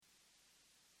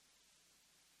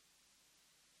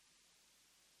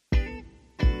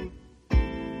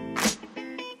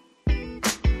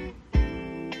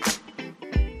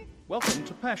Welcome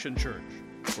to Passion Church.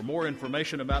 For more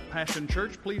information about Passion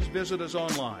Church, please visit us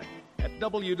online at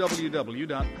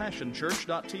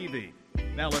www.passionchurch.tv.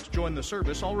 Now let's join the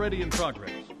service already in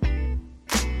progress.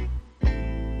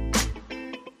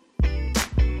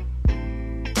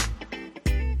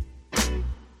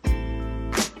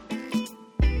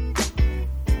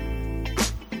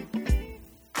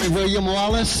 William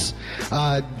Wallace,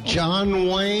 John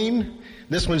Wayne.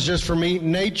 This one's just for me.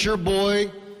 Nature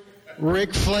Boy,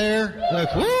 Ric Flair.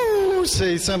 Look, woo!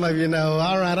 See, some of you know.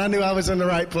 All right, I knew I was in the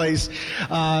right place.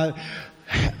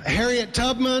 Harriet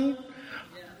Tubman,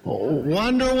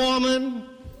 Wonder Woman,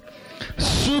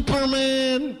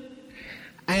 Superman,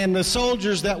 and the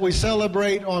soldiers that we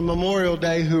celebrate on Memorial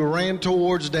Day who ran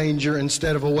towards danger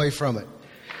instead of away from it.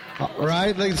 All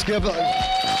right, let's give.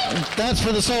 That's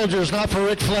for the soldiers, not for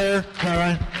Ric Flair. All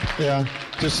right, yeah.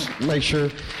 Just make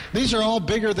sure. These are all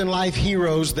bigger than life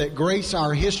heroes that grace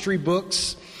our history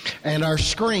books and our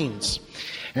screens.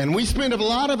 And we spend a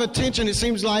lot of attention, it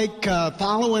seems like,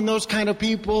 following those kind of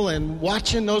people and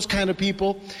watching those kind of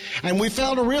people. And we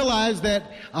fail to realize that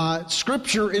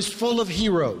Scripture is full of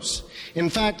heroes. In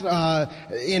fact,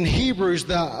 in Hebrews,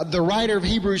 the writer of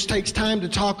Hebrews takes time to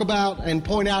talk about and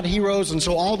point out heroes. And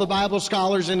so all the Bible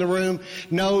scholars in the room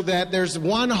know that there's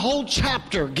one whole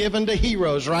chapter given to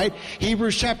heroes, right?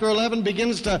 Hebrews chapter 11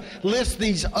 begins to list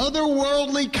these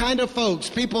otherworldly kind of folks.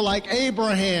 People like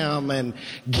Abraham and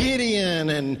Gideon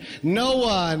and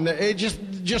Noah, and it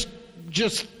just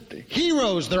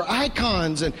heroes, they're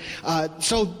icons. And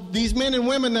so these men and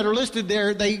women that are listed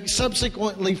there, they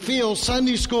subsequently fill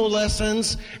Sunday school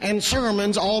lessons and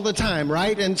sermons all the time,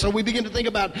 right? And so we begin to think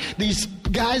about these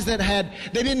guys that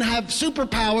they didn't have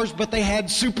superpowers, but they had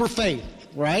super faith,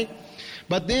 right?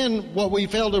 But then what we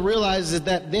fail to realize is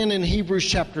that then in Hebrews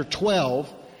chapter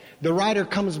 12, the writer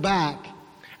comes back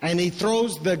and he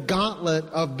throws the gauntlet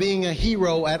of being a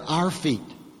hero at our feet.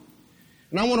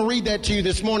 And I want to read that to you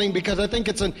this morning because I think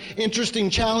it's an interesting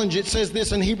challenge. It says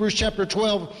this in Hebrews chapter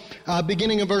 12,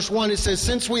 beginning in verse 1. It says,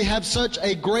 "Since we have such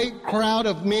a great crowd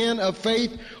of men of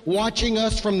faith watching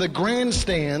us from the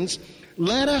grandstands,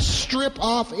 let us strip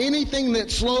off anything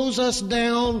that slows us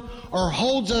down or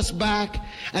holds us back,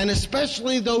 and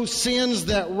especially those sins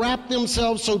that wrap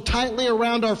themselves so tightly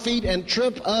around our feet and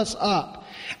trip us up.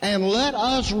 And let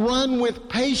us run with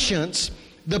patience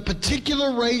the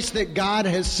particular race that God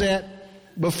has set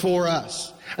before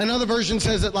us." Another version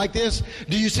says it like this.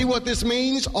 Do you see what this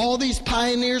means? All these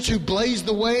pioneers who blazed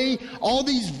the way, all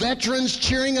these veterans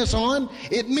cheering us on,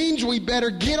 it means we better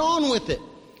get on with it.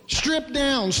 Strip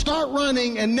down, start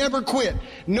running, and never quit.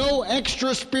 No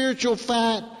extra spiritual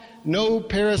fat, no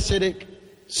parasitic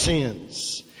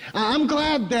sins. I'm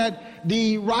glad that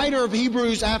the writer of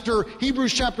Hebrews, after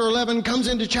Hebrews chapter 11, comes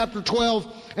into chapter 12,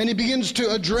 and he begins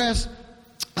to address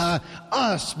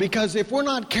us. Because if we're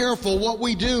not careful, what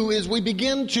we do is we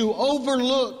begin to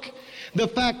overlook the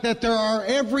fact that there are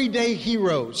everyday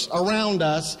heroes around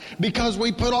us. Because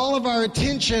we put all of our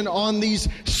attention on these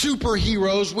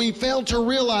superheroes, we fail to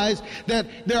realize that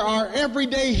there are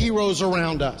everyday heroes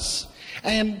around us.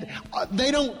 And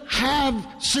they don't have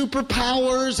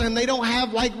superpowers and they don't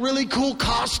have like really cool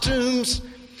costumes,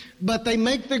 but they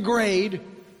make the grade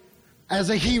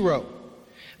as a hero.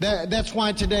 That's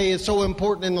why today is so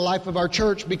important in the life of our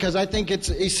church, because I think it's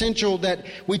essential that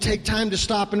we take time to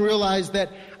stop and realize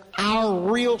that our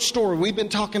real story, we've been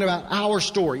talking about our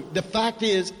story. The fact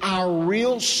is, our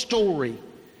real story,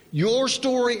 your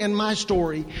story and my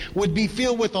story, would be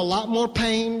filled with a lot more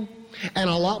pain and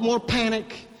a lot more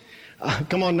panic.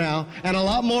 Come on now. And a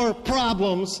lot more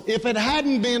problems if it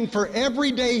hadn't been for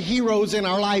everyday heroes in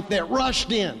our life that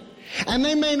rushed in. And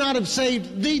they may not have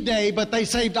saved the day, but they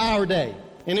saved our day.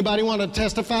 Anybody want to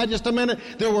testify just a minute?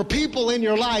 There were people in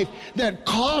your life that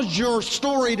caused your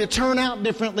story to turn out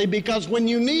differently because when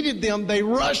you needed them, they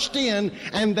rushed in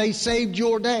and they saved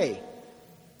your day.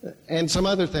 And some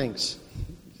other things.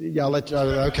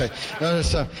 Okay.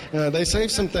 They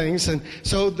saved some things. And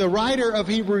so the writer of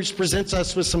Hebrews presents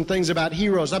us with some things about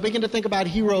heroes. I begin to think about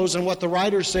heroes and what the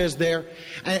writer says there.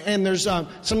 And there's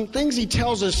some things he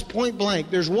tells us point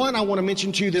blank. There's one I want to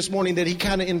mention to you this morning that he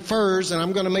kind of infers, and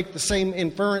I'm going to make the same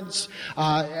inference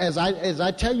as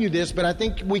I tell you this, but I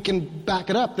think we can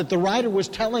back it up, that the writer was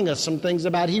telling us some things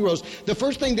about heroes. The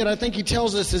first thing that I think he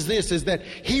tells us is this, is that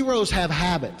heroes have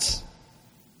habits.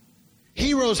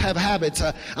 Heroes have habits.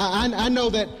 I know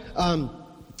that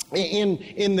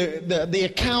in the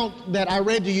account that I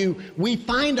read to you, we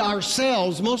find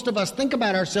ourselves, most of us think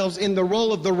about ourselves in the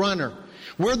role of the runner.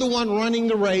 We're the one running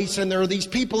the race, and there are these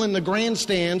people in the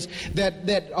grandstands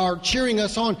that are cheering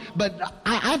us on. But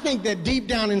I think that deep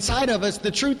down inside of us,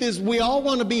 the truth is we all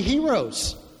want to be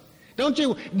heroes. Don't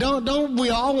you? Don't we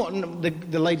all want,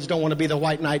 the ladies don't want to be the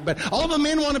white knight, but all the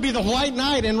men want to be the white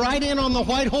knight and ride in on the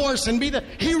white horse and be the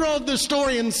hero of the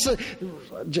story. And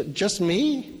just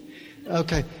me?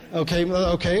 Okay.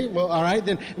 Well, all right.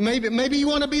 Then maybe you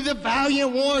want to be the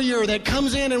valiant warrior that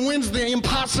comes in and wins the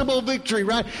impossible victory,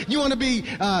 right? You want to be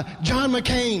John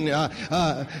McCain,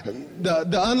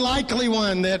 the unlikely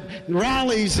one that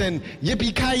rallies and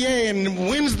yippee-ki-yay and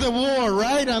wins the war,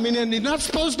 right? I mean, and you're not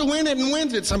supposed to win it and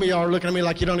wins it. Some of y'all are looking at me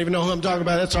like you don't even know who I'm talking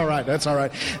about. That's all right. That's all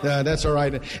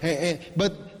right.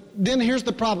 But then here's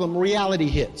the problem. Reality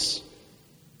hits.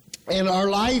 And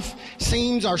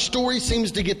our story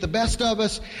seems to get the best of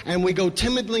us, and we go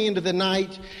timidly into the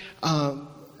night,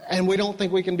 and we don't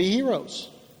think we can be heroes.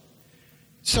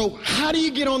 So how do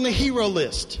you get on the hero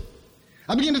list?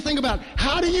 I begin to think about,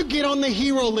 how do you get on the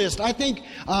hero list? I think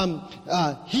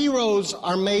heroes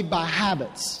are made by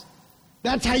habits.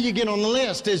 That's how you get on the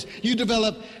list, is you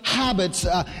develop habits.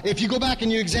 If you go back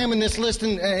and you examine this list,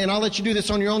 and I'll let you do this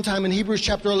on your own time, in Hebrews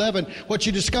chapter 11, what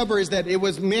you discover is that it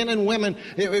was men and women,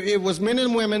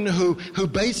 who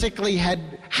basically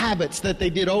had habits that they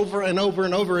did over and over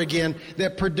and over again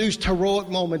that produced heroic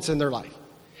moments in their life.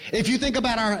 If you think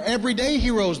about our everyday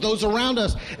heroes, those around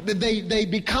us, they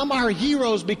become our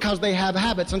heroes because they have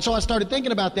habits. And so I started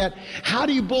thinking about that. How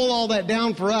do you boil all that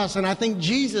down for us? And I think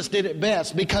Jesus did it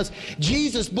best, because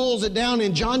Jesus boils it down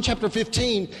in John chapter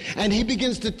 15, and he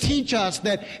begins to teach us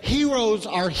that heroes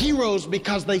are heroes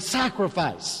because they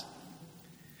sacrifice.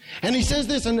 And he says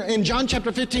this in John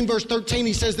chapter 15, verse 13,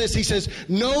 he says this, he says,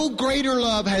 "No greater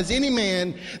love has any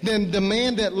man than the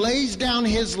man that lays down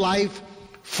his life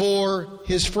for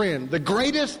his friend." The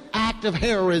greatest act of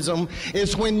heroism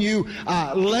is when you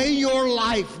lay your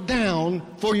life down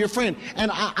for your friend.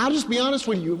 And I'll just be honest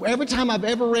with you. Every time I've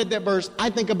ever read that verse, I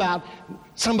think about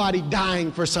somebody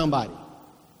dying for somebody.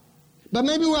 But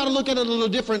maybe we ought to look at it a little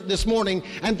different this morning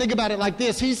and think about it like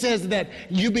this. He says that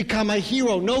you become a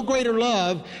hero. No greater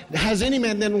love has any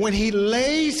man than when he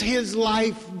lays his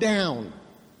life down.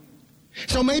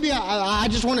 So maybe I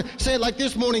just want to say it like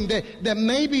this morning, that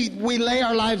maybe we lay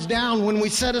our lives down when we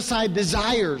set aside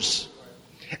desires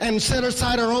and set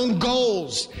aside our own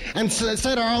goals and set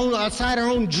aside our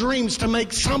own dreams to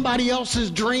make somebody else's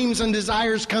dreams and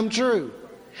desires come true.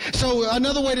 So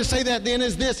another way to say that then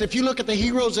is this. If you look at the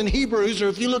heroes in Hebrews, or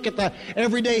if you look at the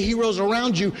everyday heroes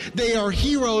around you, they are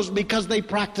heroes because they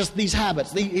practice these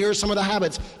habits. Here are some of the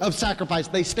habits of sacrifice.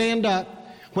 They stand up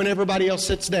when everybody else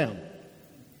sits down.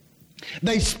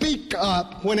 They speak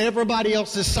up when everybody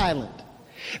else is silent.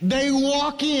 They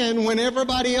walk in when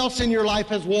everybody else in your life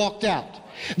has walked out.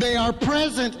 They are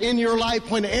present in your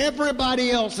life when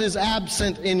everybody else is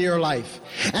absent in your life.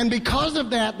 And because of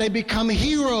that, they become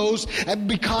heroes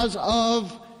because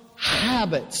of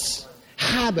habits.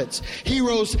 Habits.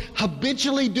 Heroes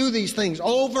habitually do these things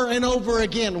over and over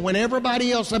again. When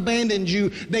everybody else abandons you,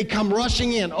 they come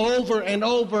rushing in over and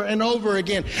over and over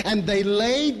again. And they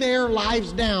lay their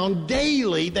lives down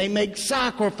daily. They make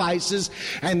sacrifices,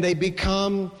 and they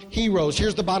become heroes.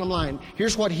 Here's the bottom line.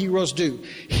 Here's what heroes do.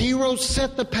 Heroes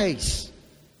set the pace.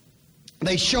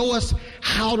 They show us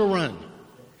how to run.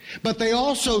 But they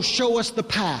also show us the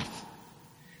path.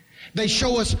 They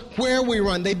show us where we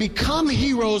run. They become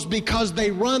heroes because they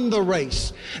run the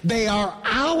race. They are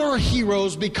our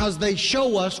heroes because they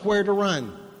show us where to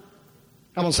run.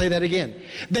 I'm going to say that again.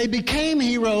 They became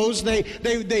heroes. They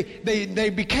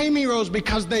became heroes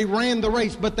because they ran the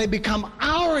race, but they become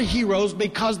our heroes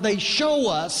because they show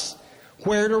us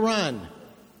where to run.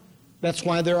 That's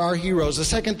why there are heroes. The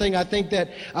second thing I think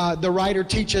that the writer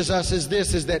teaches us is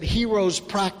this, is that heroes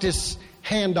practice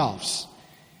handoffs.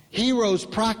 Heroes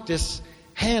practice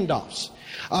handoffs.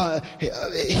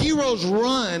 Heroes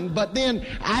run, but then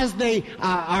as they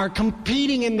are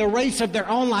competing in the race of their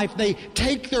own life, they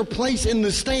take their place in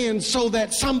the stands so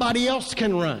that somebody else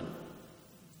can run.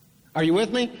 Are you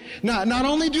with me? Not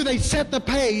only do they set the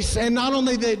pace, and not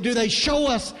only do they show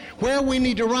us where we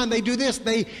need to run, they do this.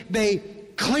 They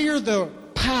clear the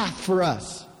path for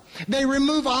us. They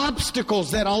remove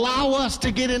obstacles that allow us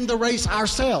to get in the race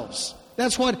ourselves.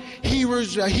 That's what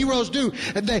heroes do.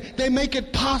 They make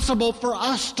it possible for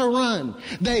us to run.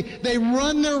 They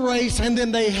run their race, and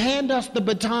then they hand us the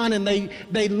baton, and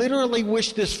they literally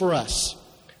wish this for us.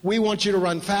 We want you to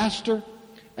run faster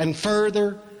and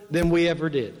further than we ever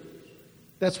did.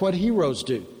 That's what heroes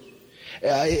do.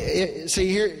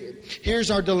 See, here's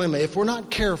our dilemma. If we're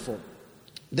not careful,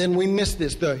 then we miss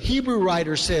this. The Hebrew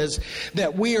writer says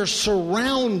that we are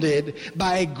surrounded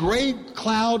by a great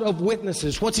cloud of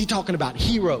witnesses. What's he talking about?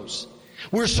 Heroes.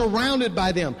 We're surrounded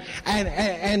by them.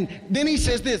 And then he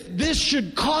says this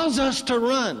should cause us to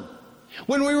run.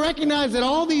 When we recognize that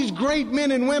all these great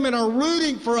men and women are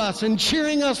rooting for us and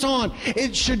cheering us on,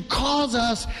 it should cause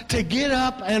us to get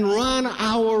up and run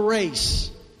our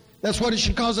race. That's what it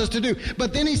should cause us to do.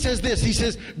 But then he says this. He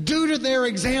says, due to their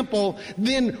example,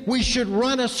 then we should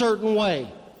run a certain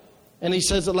way. And he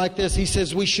says it like this. He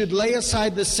says, we should lay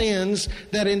aside the sins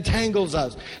that entangles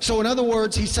us. So in other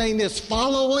words, he's saying this.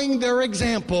 Following their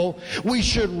example, we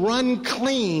should run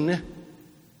clean.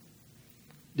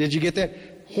 Did you get that?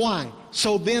 Why?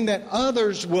 So then that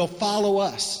others will follow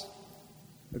us.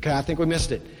 Okay, I think we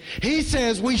missed it. He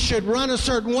says we should run a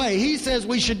certain way. He says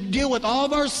we should deal with all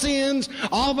of our sins,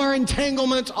 all of our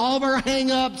entanglements, all of our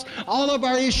hang-ups, all of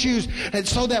our issues, and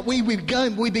so that we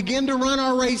begin to run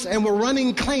our race, and we're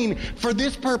running clean for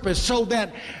this purpose, so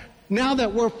that now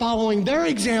that we're following their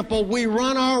example, we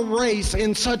run our race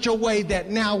in such a way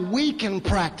that now we can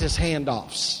practice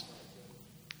handoffs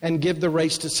and give the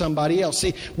race to somebody else.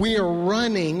 See, we are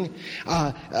running,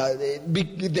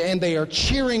 and they are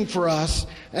cheering for us,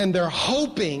 and they're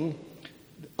hoping,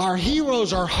 our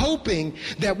heroes are hoping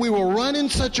that we will run in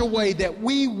such a way that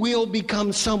we will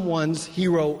become someone's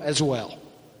hero as well.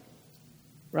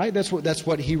 Right? That's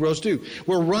what heroes do.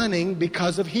 We're running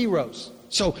because of heroes.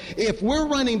 So if we're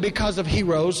running because of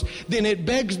heroes, then it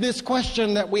begs this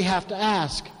question that we have to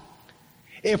ask.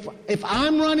 If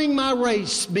I'm running my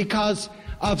race because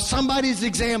of somebody's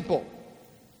example,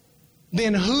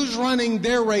 then who's running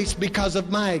their race because of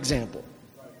my example?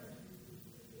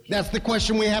 That's the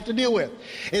question we have to deal with.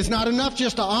 It's not enough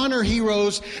just to honor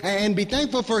heroes and be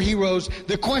thankful for heroes.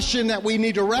 The question that we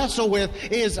need to wrestle with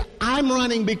is, I'm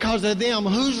running because of them.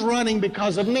 Who's running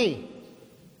because of me?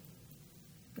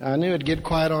 I knew it'd get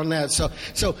quiet on that. So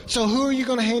who are you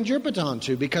going to hand your baton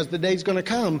to? Because the day's going to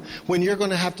come when you're going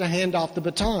to have to hand off the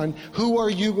baton. How are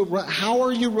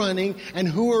you running, and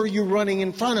who are you running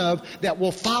in front of that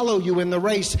will follow you in the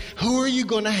race? Who are you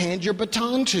going to hand your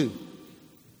baton to?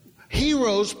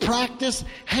 Heroes practice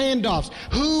handoffs.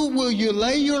 Who will you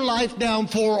lay your life down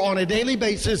for on a daily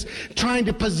basis, trying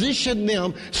to position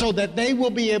them so that they will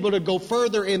be able to go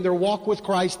further in their walk with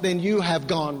Christ than you have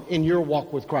gone in your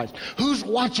walk with Christ? Who's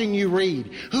watching you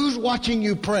read? Who's watching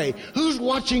you pray? Who's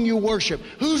watching you worship?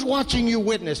 Who's watching you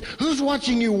witness? Who's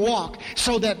watching you walk?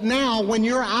 So that now, when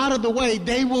you're out of the way,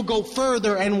 they will go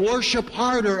further and worship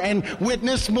harder and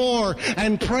witness more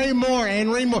and pray more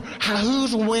and read more.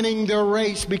 Who's winning their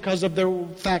race because of the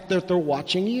fact that they're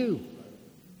watching you?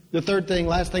 The third thing,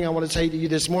 last thing I want to say to you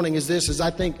this morning is this, is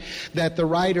I think that the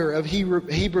writer of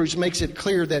Hebrews makes it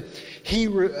clear that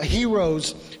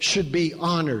heroes should be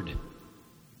honored.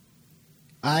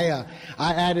 I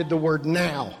added the word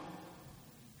now.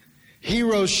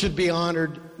 Heroes should be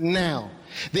honored now.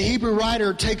 The Hebrew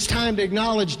writer takes time to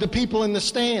acknowledge the people in the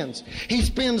stands. He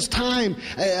spends time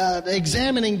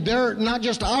examining not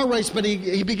just our race, but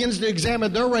he begins to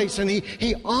examine their race, and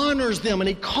he honors them, and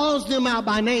he calls them out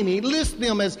by name. He lists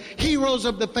them as heroes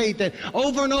of the faith, and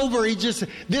over, he just,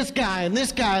 this guy, and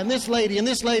this guy, and this lady, and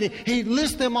this lady, he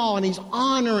lists them all, and he's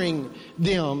honoring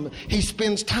them. He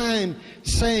spends time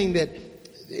saying that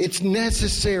it's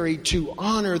necessary to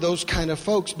honor those kind of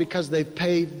folks because they've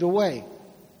paved the way.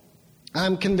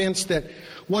 I'm convinced that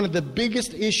one of the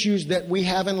biggest issues that we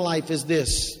have in life is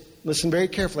this. Listen very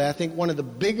carefully. I think one of the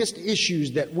biggest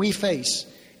issues that we face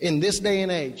in this day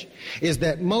and age is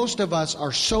that most of us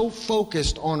are so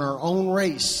focused on our own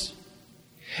race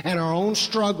and our own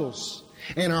struggles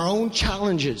and our own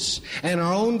challenges and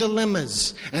our own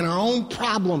dilemmas and our own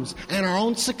problems and our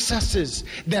own successes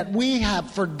that we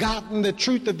have forgotten the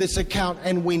truth of this account,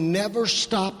 and we never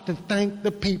stop to thank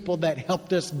the people that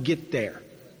helped us get there.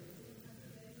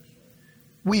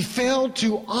 We fail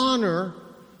to honor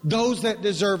those that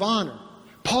deserve honor.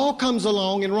 Paul comes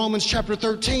along in Romans chapter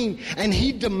 13, and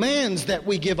he demands that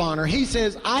we give honor. He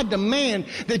says, I demand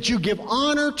that you give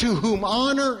honor to whom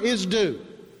honor is due.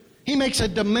 He makes a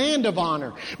demand of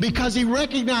honor because he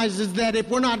recognizes that if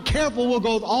we're not careful, we'll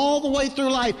go all the way through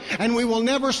life and we will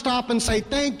never stop and say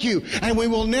thank you, and we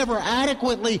will never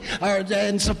adequately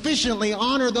and sufficiently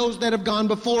honor those that have gone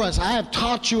before us. I have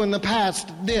taught you in the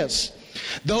past this,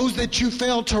 Those that you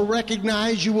fail to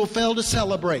recognize, you will fail to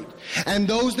celebrate. And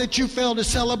those that you fail to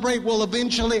celebrate will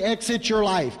eventually exit your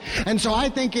life. And so I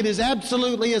think it is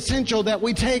absolutely essential that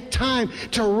we take time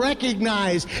to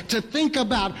recognize, to think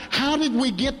about, how did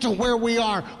we get to where we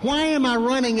are? Why am I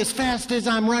running as fast as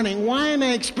I'm running? Why am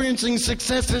I experiencing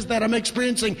successes that I'm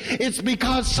experiencing? It's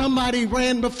because somebody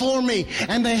ran before me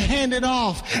and they handed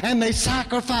off and they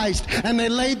sacrificed and they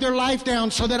laid their life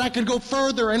down so that I could go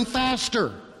further and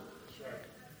faster.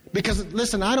 Because,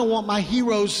 listen, I don't want my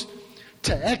heroes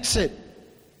to exit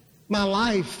my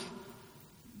life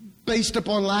based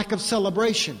upon lack of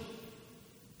celebration.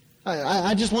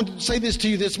 I just want to say this to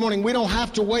you this morning. We don't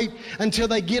have to wait until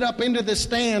they get up into the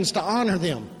stands to honor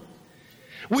them.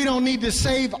 We don't need to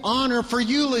save honor for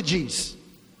eulogies.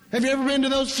 Have you ever been to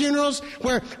those funerals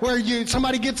where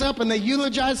somebody gets up and they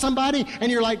eulogize somebody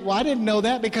and you're like, well, I didn't know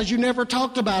that because you never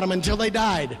talked about them until they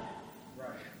died.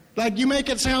 Like, you make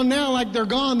it sound now like they're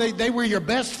gone. They were your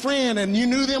best friend and you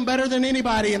knew them better than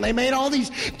anybody, and they made all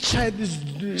these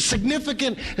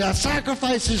significant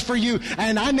sacrifices for you,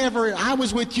 and I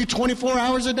was with you 24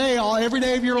 hours a day, every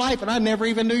day of your life, and I never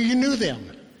even knew you knew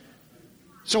them.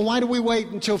 So why do we wait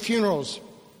until funerals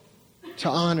to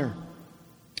honor?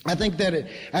 I think that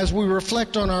as we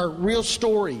reflect on our real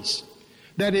stories,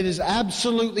 that it is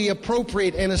absolutely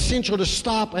appropriate and essential to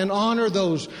stop and honor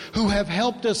those who have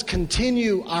helped us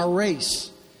continue our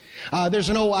race. There's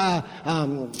an old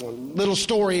little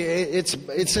story.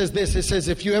 It says this. It says,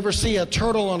 if you ever see a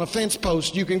turtle on a fence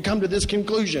post, you can come to this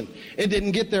conclusion: it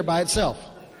didn't get there by itself.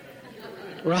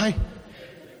 Right?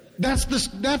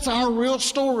 That's our real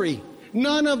story.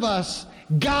 None of us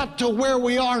got to where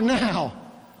we are now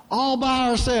all by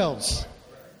ourselves.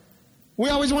 We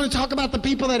always want to talk about the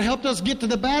people that helped us get to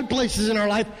the bad places in our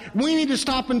life. We need to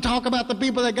stop and talk about the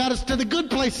people that got us to the good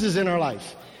places in our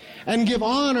life and give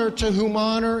honor to whom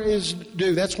honor is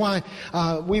due. That's why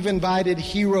we've invited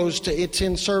heroes to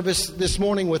attend service this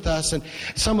morning with us. And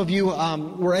some of you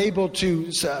were able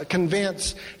to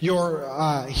convince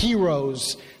your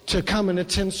heroes to come and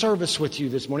attend service with you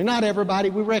this morning. Not everybody.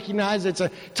 We recognize it's a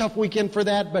tough weekend for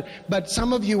that, but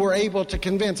some of you were able to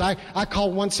convince. I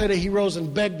called one set of heroes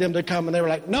and begged them to come, and they were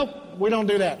like, nope, we don't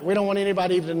do that. We don't want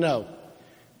anybody even to know.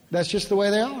 That's just the way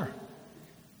they are.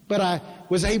 But I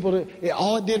was able to,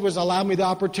 all it did was allow me the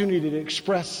opportunity to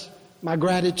express my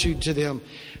gratitude to them.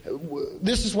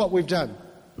 This is what we've done.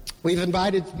 We've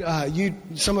invited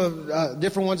some of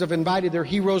different ones have invited their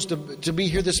heroes to be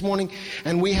here this morning,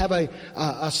 and we have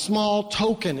a small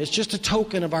token. It's just a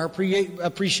token of our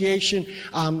appreciation.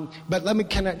 But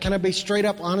can I be straight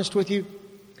up honest with you?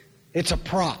 It's a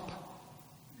prop.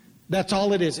 That's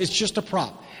all it is. It's just a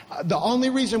prop. The only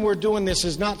reason we're doing this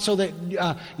is not so that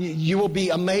you will be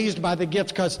amazed by the gift,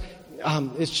 because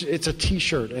it's a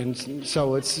T-shirt, and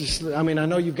so it's just, I mean, I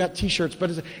know you've got T-shirts,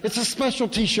 but it's a special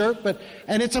T-shirt,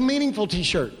 and it's a meaningful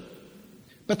T-shirt.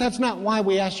 But that's not why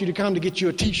we asked you to come, to get you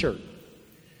a T-shirt.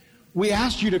 We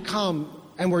asked you to come,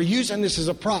 and we're using this as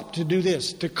a prop to do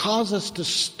this, to cause us to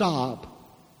stop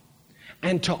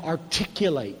and to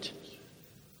articulate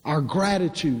our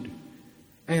gratitude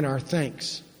and our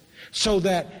thanks, so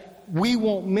that we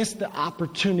won't miss the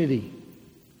opportunity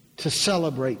to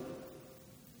celebrate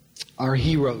our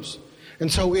heroes.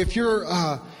 And so if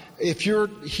your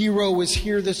hero is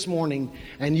here this morning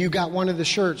and you got one of the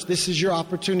shirts, this is your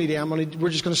opportunity. We're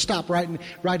just going to stop right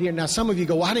here. Now, some of you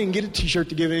go, well, I didn't get a T-shirt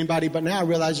to give anybody, but now I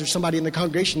realize there's somebody in the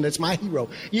congregation that's my hero.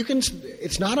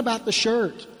 It's not about the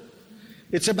shirt.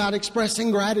 It's about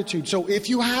expressing gratitude. So if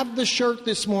you have the shirt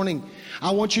this morning,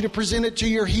 I want you to present it to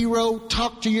your hero.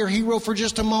 Talk to your hero for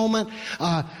just a moment.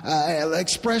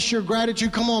 Express your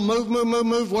gratitude. Come on,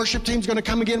 move. Worship team's going to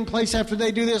come and get in place after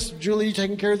they do this. Julie, you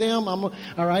taking care of them? All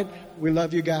right. We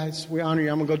love you guys. We honor you.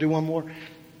 I'm going to go do one more.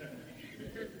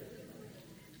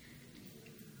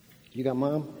 You got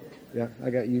Mom? Yeah,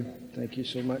 I got you. Thank you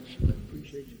so much.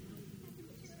 Appreciate you.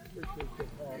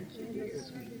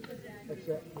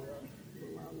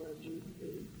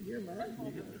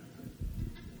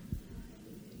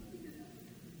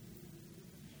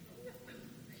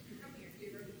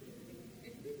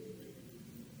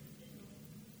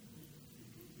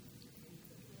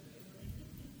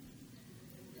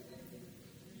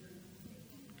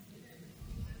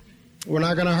 We're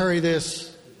not going to hurry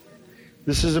this.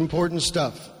 This is important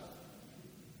stuff.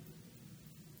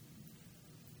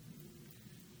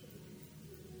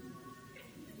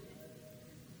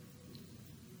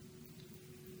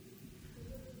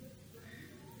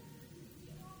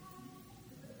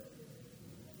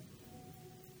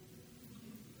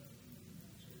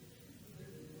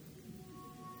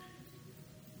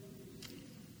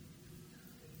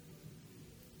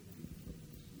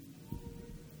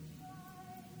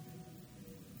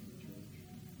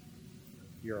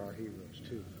 You're our heroes,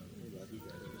 too. We love you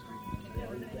guys.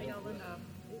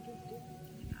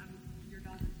 Your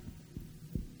daughter.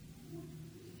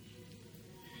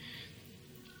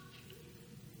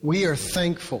 We are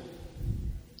thankful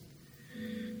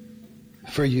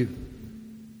for you.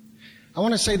 I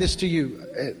want to say this to you,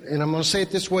 and I'm going to say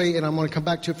it this way, and I'm going to come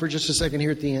back to it for just a second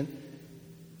here at the end.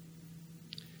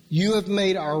 You have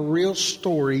made our real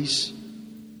stories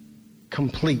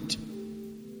complete.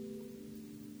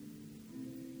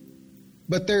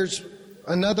 But there's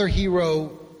another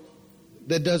hero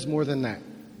that does more than that.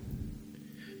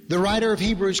 The writer of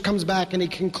Hebrews comes back and he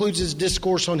concludes his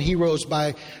discourse on heroes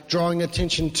by drawing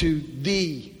attention to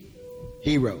the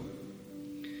hero.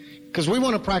 Because we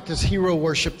want to practice hero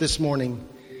worship this morning.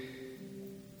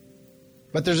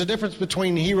 But there's a difference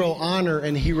between hero honor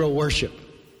and hero worship.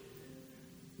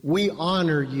 We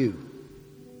honor you.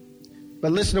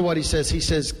 But listen to what he says. He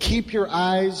says, keep your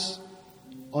eyes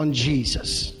on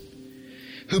Jesus,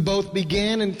 who both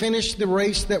began and finished the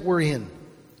race that we're in.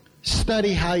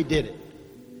 Study how he did it.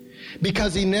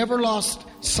 Because he never lost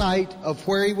sight of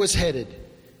where he was headed,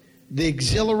 the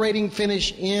exhilarating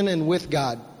finish in and with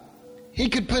God. He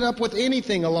could put up with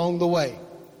anything along the way.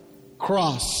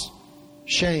 Cross,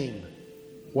 shame,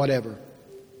 whatever.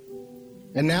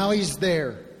 And now he's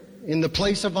there in the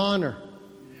place of honor,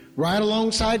 right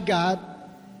alongside God.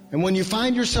 And when you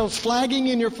find yourselves flagging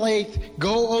in your faith,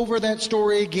 go over that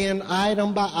story again,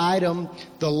 item by item,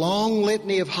 the long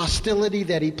litany of hostility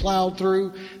that he plowed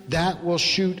through. That will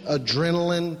shoot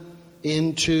adrenaline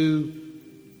into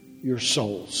your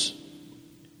souls.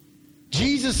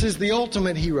 Jesus is the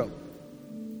ultimate hero.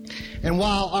 And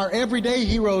while our everyday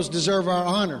heroes deserve our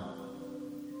honor,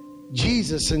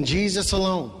 Jesus and Jesus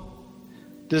alone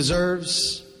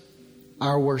deserves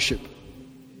our worship.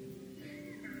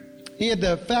 He had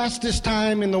the fastest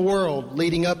time in the world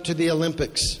leading up to the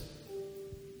Olympics.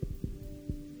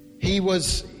 He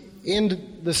was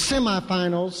in the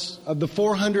semifinals of the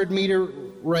 400-meter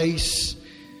race,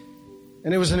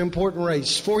 and it was an important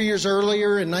race. 4 years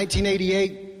earlier, in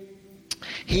 1988,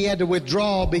 he had to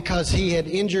withdraw because he had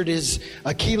injured his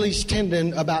Achilles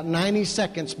tendon about 90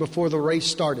 seconds before the race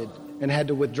started and had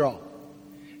to withdraw.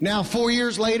 Now, 4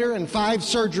 years later and 5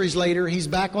 surgeries later, he's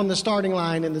back on the starting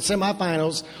line in the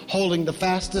semifinals holding the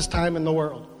fastest time in the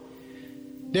world.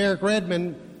 Derek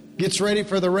Redmond gets ready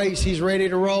for the race. He's ready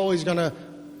to roll. He's going to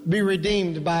be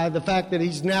redeemed by the fact that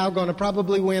he's now going to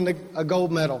probably win a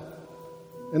gold medal.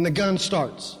 And the gun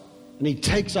starts, and he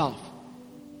takes off.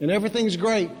 And everything's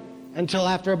great until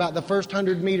after about the first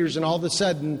 100 meters, and all of a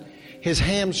sudden, his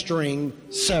hamstring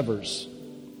severs.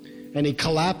 And he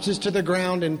collapses to the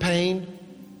ground in pain.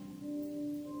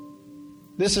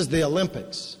 This is the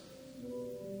Olympics.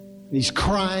 He's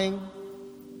crying.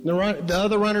 The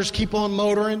other runners keep on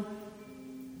motoring.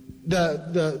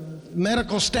 The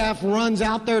medical staff runs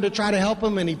out there to try to help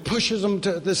him, and he pushes him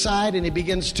to the side, and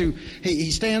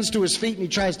he stands to his feet, and he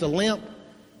tries to limp.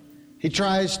 He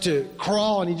tries to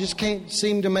crawl, and he just can't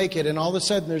seem to make it. And all of a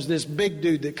sudden, there's this big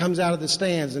dude that comes out of the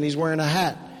stands, and he's wearing a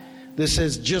hat that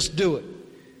says, "Just do it."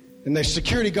 And the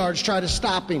security guards try to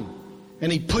stop him,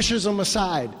 and he pushes them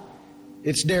aside.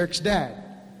 It's Derek's dad.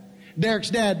 Derek's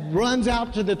dad runs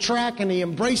out to the track, and he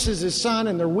embraces his son,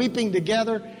 and they're weeping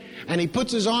together. And he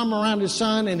puts his arm around his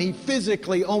son, and he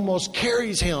physically almost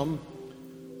carries him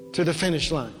to the finish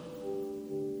line.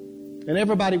 And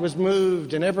everybody was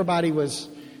moved, and everybody was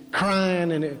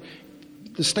crying, and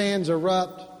the stands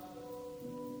erupt.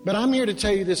 But I'm here to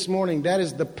tell you this morning, that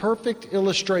is the perfect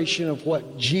illustration of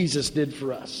what Jesus did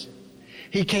for us.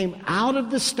 He came out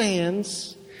of the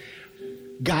stands,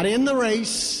 got in the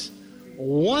race,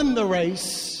 won the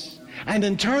race, and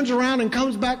then turns around and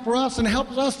comes back for us and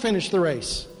helps us finish the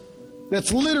race.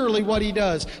 That's literally what he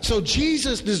does. So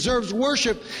Jesus deserves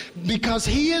worship because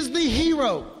he is the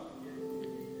hero.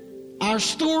 Our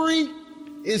story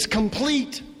is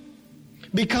complete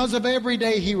because of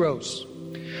everyday heroes.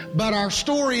 But our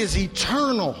story is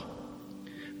eternal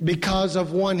because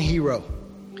of one hero.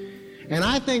 And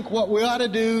I think what we ought to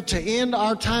do to end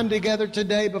our time together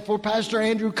today before Pastor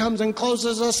Andrew comes and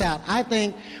closes us out, I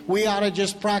think we ought to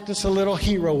just practice a little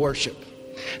hero worship.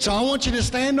 So I want you to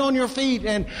stand on your feet,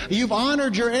 and you've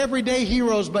honored your everyday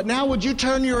heroes, but now would you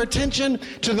turn your attention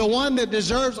to the one that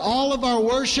deserves all of our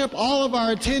worship, all of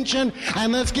our attention,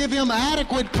 and let's give him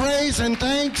adequate praise and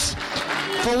thanks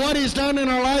for what he's done in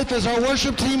our life as our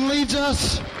worship team leads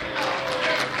us.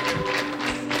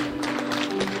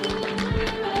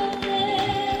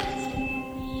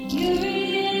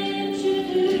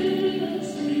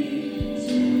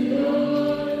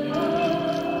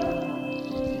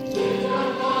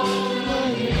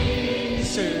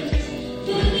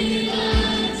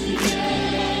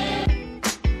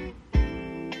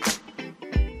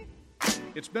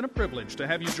 been a privilege to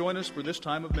have you join us for this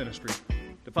time of ministry.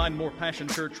 To find more Passion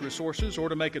Church resources or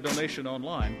to make a donation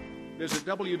online, visit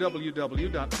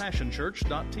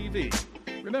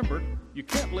www.passionchurch.tv. Remember, you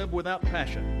can't live without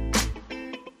passion.